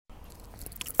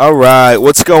All right,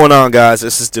 what's going on, guys?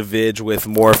 This is Davidge with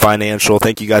More Financial.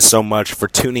 Thank you guys so much for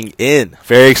tuning in.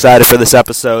 Very excited for this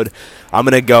episode. I'm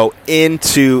going to go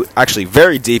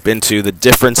very deep into the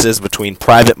differences between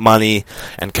private money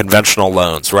and conventional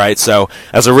loans, right? So,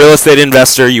 as a real estate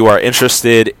investor, you are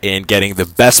interested in getting the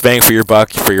best bang for your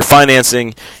buck for your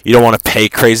financing. You don't want to pay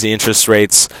crazy interest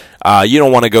rates. You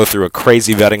don't want to go through a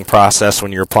crazy vetting process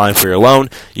when you're applying for your loan.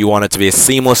 You want it to be as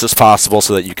seamless as possible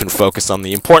so that you can focus on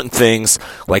the important things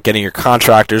like getting your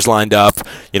contractors lined up,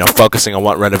 focusing on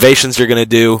what renovations you're going to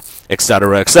do,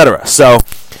 etc., etc. So,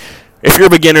 if you're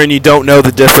a beginner and you don't know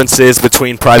the differences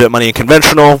between private money and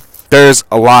conventional, there's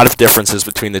a lot of differences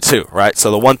between the two, right?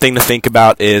 So the one thing to think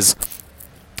about is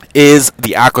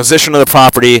the acquisition of the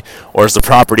property, or is the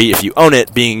property, if you own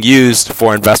it, being used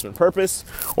for investment purpose,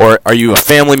 or are you a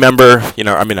family member,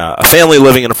 a family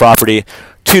living in a property?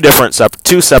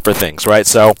 Two separate things, right?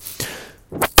 So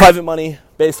private money,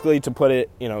 basically, to put it,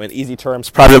 in easy terms,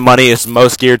 private money is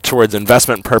most geared towards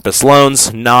investment purpose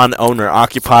loans, non-owner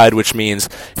occupied, which means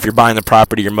if you're buying the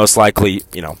property, you're most likely,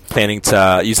 planning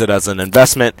to use it as an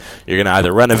investment. You're going to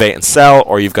either renovate and sell,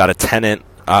 or you've got a tenant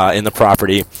in the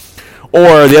property.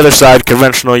 Or the other side,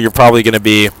 conventional, you're probably going to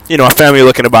be, a family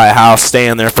looking to buy a house,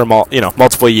 staying there for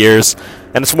multiple years,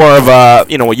 and it's more of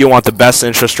you want the best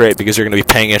interest rate because you're going to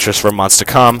be paying interest for months to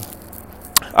come.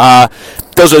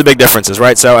 Those are the big differences,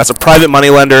 right? So as a private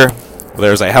money lender,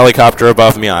 there's a helicopter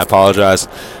above me. I apologize.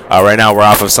 Right now we're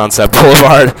off of Sunset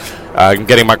Boulevard. I'm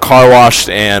getting my car washed,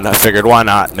 and I figured why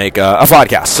not make a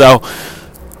podcast. So,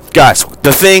 guys,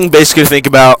 the thing basically to think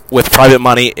about with private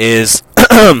money is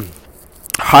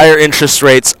higher interest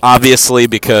rates, obviously,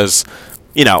 because,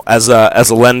 as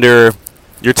a lender,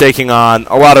 you're taking on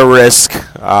a lot of risk.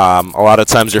 A lot of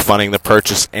times you're funding the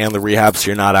purchase and the rehab, so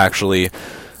you're not actually,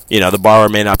 the borrower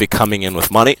may not be coming in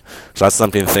with money. So that's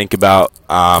something to think about.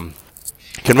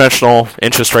 Conventional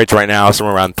interest rates right now are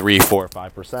somewhere around 3, 4,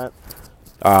 5%.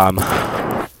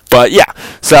 But yeah,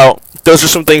 so those are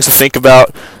some things to think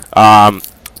about.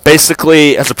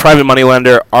 Basically, as a private money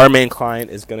lender, our main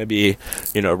client is going to be,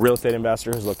 a real estate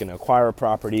investor who's looking to acquire a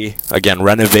property, again,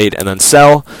 renovate and then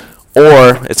sell,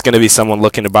 or it's going to be someone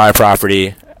looking to buy a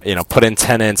property, put in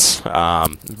tenants,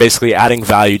 basically adding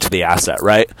value to the asset,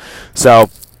 right? So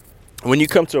when you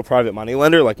come to a private money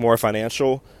lender like More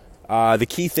Financial, the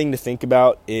key thing to think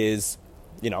about is,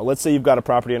 let's say you've got a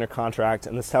property under contract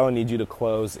and the seller needs you to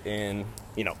close in,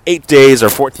 8 days or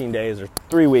 14 days or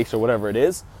 3 weeks or whatever it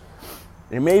is.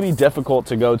 It may be difficult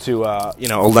to go to, a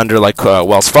lender like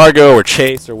Wells Fargo or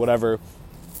Chase or whatever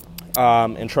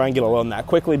and try and get a loan that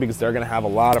quickly because they're going to have a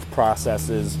lot of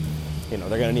processes. They're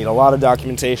going to need a lot of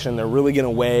documentation. They're really going to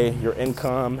weigh your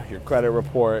income, your credit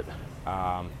report,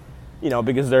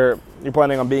 because you're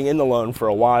planning on being in the loan for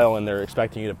a while and they're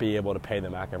expecting you to be able to pay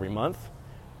them back every month.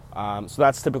 So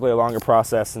that's typically a longer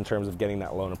process in terms of getting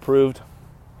that loan approved.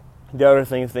 The other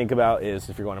thing to think about is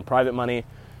if you're going to private money,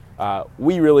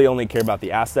 we really only care about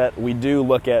the asset. We do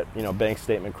look at, bank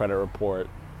statement, credit report,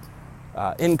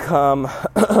 income,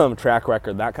 track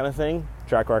record, that kind of thing.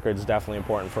 Track record is definitely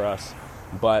important for us.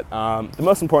 But the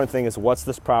most important thing is what's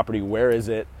this property, where is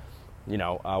it,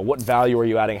 what value are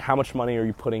you adding, how much money are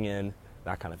you putting in,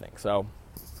 that kind of thing. So,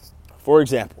 for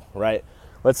example, right,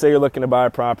 let's say you're looking to buy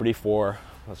a property for,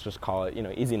 let's just call it,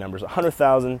 easy numbers,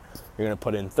 $100,000. You're going to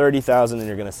put in $30,000 and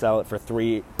you're going to sell it for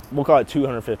we'll call it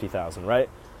 $250,000, right?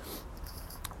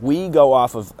 We go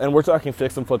off of, and we're talking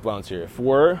fix and flip loans here. If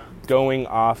we're doing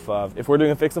a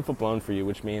fix and flip loan for you,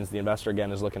 which means the investor,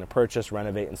 again, is looking to purchase,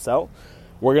 renovate, and sell,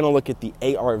 we're going to look at the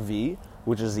ARV,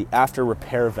 which is the after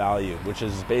repair value, which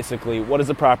is basically what is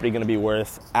the property going to be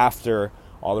worth after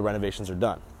all the renovations are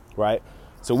done, right?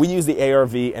 So we use the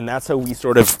ARV, and that's how we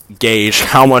sort of gauge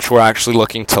how much we're actually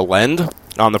looking to lend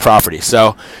on the property.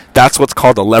 So that's what's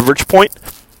called a leverage point.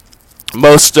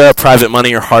 Most private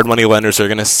money or hard money lenders are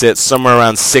going to sit somewhere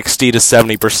around 60 to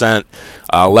 70%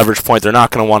 leverage point. They're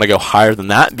not going to want to go higher than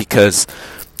that because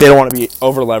they don't want to be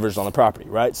over leveraged on the property,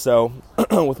 right? So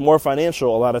with More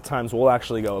Financial, a lot of times we'll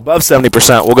actually go above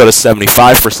 70%. We'll go to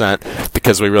 75%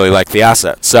 because we really like the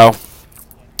asset. So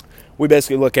we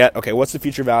basically look at, okay, what's the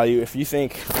future value? If you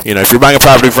think, if you're buying a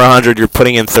property for 100, you're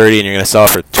putting in 30 and you're going to sell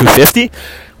it for 250,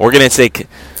 we're going to take,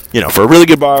 for a really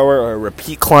good borrower or a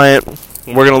repeat client,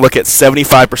 we're going to look at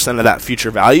 75% of that future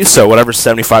value. So whatever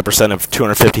 75% of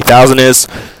 $250,000 is,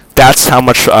 that's how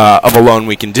much of a loan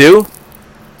we can do.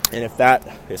 And if that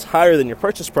is higher than your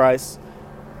purchase price,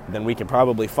 then we can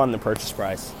probably fund the purchase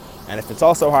price. And if it's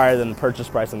also higher than the purchase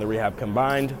price and the rehab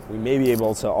combined, we may be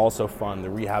able to also fund the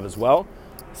rehab as well.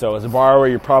 So as a borrower,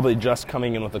 you're probably just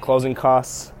coming in with the closing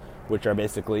costs, which are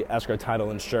basically escrow, title,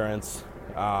 insurance,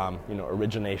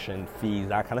 origination fees,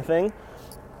 that kind of thing.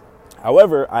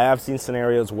 However, I have seen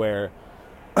scenarios where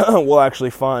we'll actually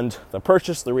fund the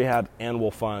purchase, the rehab, and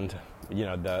we'll fund,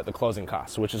 the closing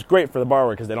costs, which is great for the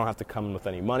borrower because they don't have to come in with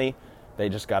any money. They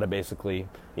just got to basically,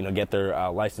 get their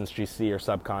licensed GC or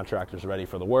subcontractors ready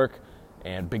for the work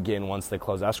and begin once they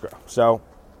close escrow. So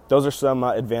those are some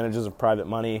advantages of private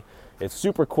money. It's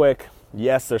super quick.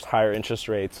 Yes, there's higher interest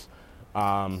rates.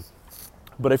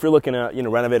 But if you're looking to,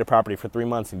 renovate a property for 3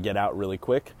 months and get out really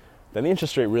quick, then the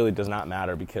interest rate really does not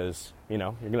matter because, you're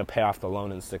going to pay off the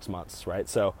loan in 6 months, right?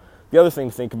 So the other thing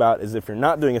to think about is if you're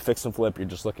not doing a fix and flip, you're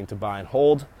just looking to buy and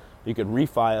hold, you could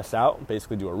refi us out,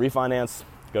 basically do a refinance,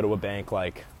 go to a bank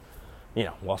like,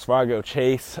 Wells Fargo,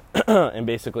 Chase, and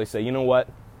basically say, you know what,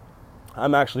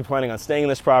 I'm actually planning on staying in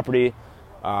this property.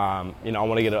 I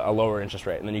want to get a lower interest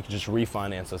rate, and then you can just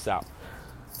refinance us out.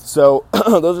 So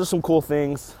those are some cool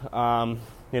things.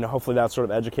 Hopefully that sort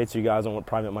of educates you guys on what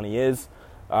private money is.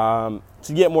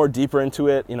 To get more deeper into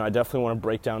it, I definitely want to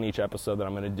break down each episode that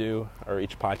I'm going to do, or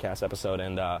each podcast episode,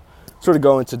 and sort of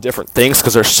go into different things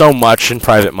because there's so much in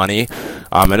private money,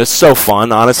 and it's so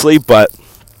fun, honestly. But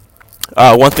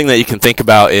one thing that you can think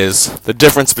about is the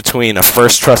difference between a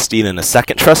first trust deed and a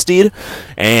second trust deed,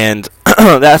 and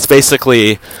that's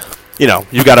basically,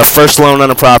 you've got a first loan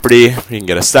on a property, you can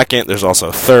get a second, there's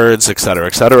also thirds, et cetera,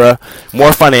 et cetera.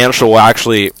 More Financial will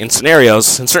actually, in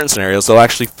certain scenarios, they'll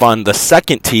actually fund the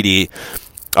second TD,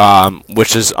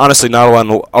 which is honestly not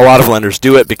a lot of lenders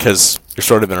do it because you're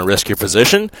sort of in a riskier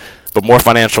position, but More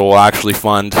Financial will actually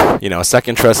fund, a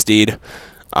second trust deed,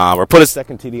 or put a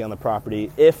second TD on the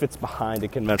property if it's behind a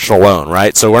conventional loan,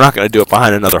 right? So we're not going to do it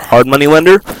behind another hard money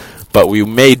lender, but we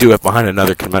may do it behind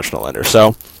another conventional lender.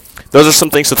 So those are some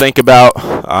things to think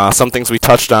about. Some things we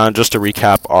touched on, just to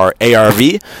recap, are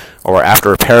ARV, or after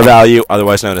repair value,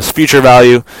 otherwise known as future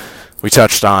value. We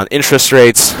touched on interest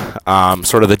rates,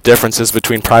 sort of the differences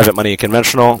between private money and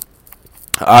conventional.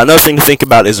 Another thing to think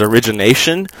about is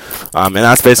origination, and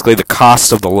that's basically the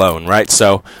cost of the loan, right?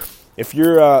 So if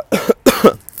you're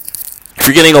if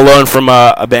you're getting a loan from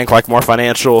a bank like More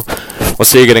Financial, let's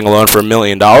say you're getting a loan for $1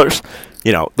 million,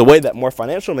 the way that More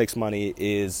Financial makes money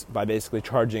is by basically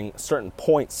charging certain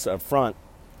points up front,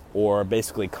 or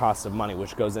basically cost of money,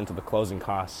 which goes into the closing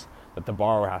costs that the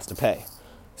borrower has to pay.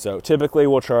 So typically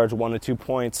we'll charge 1 to 2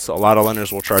 points. A lot of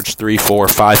lenders will charge 3, 4,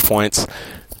 5 points,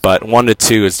 but 1 to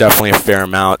 2 is definitely a fair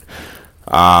amount.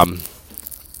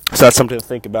 So that's something to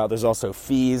think about. There's also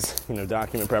fees,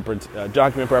 document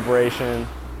preparation,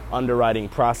 underwriting,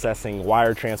 processing,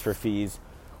 wire transfer fees.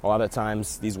 A lot of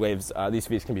times these fees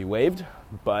can be waived,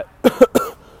 but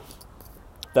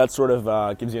that sort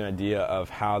of gives you an idea of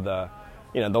how the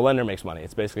lender makes money.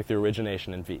 It's basically through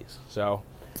origination and fees. So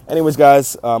anyways,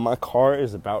 guys, my car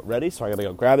is about ready, so I got to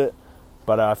go grab it.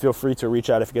 But feel free to reach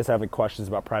out if you guys have any questions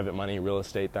about private money, real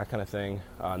estate, that kind of thing.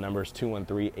 Number is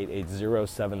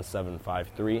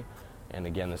 213-880-7753. And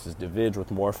again, this is David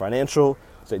with More Financial.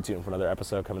 Stay tuned for another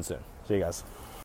episode coming soon. See you guys.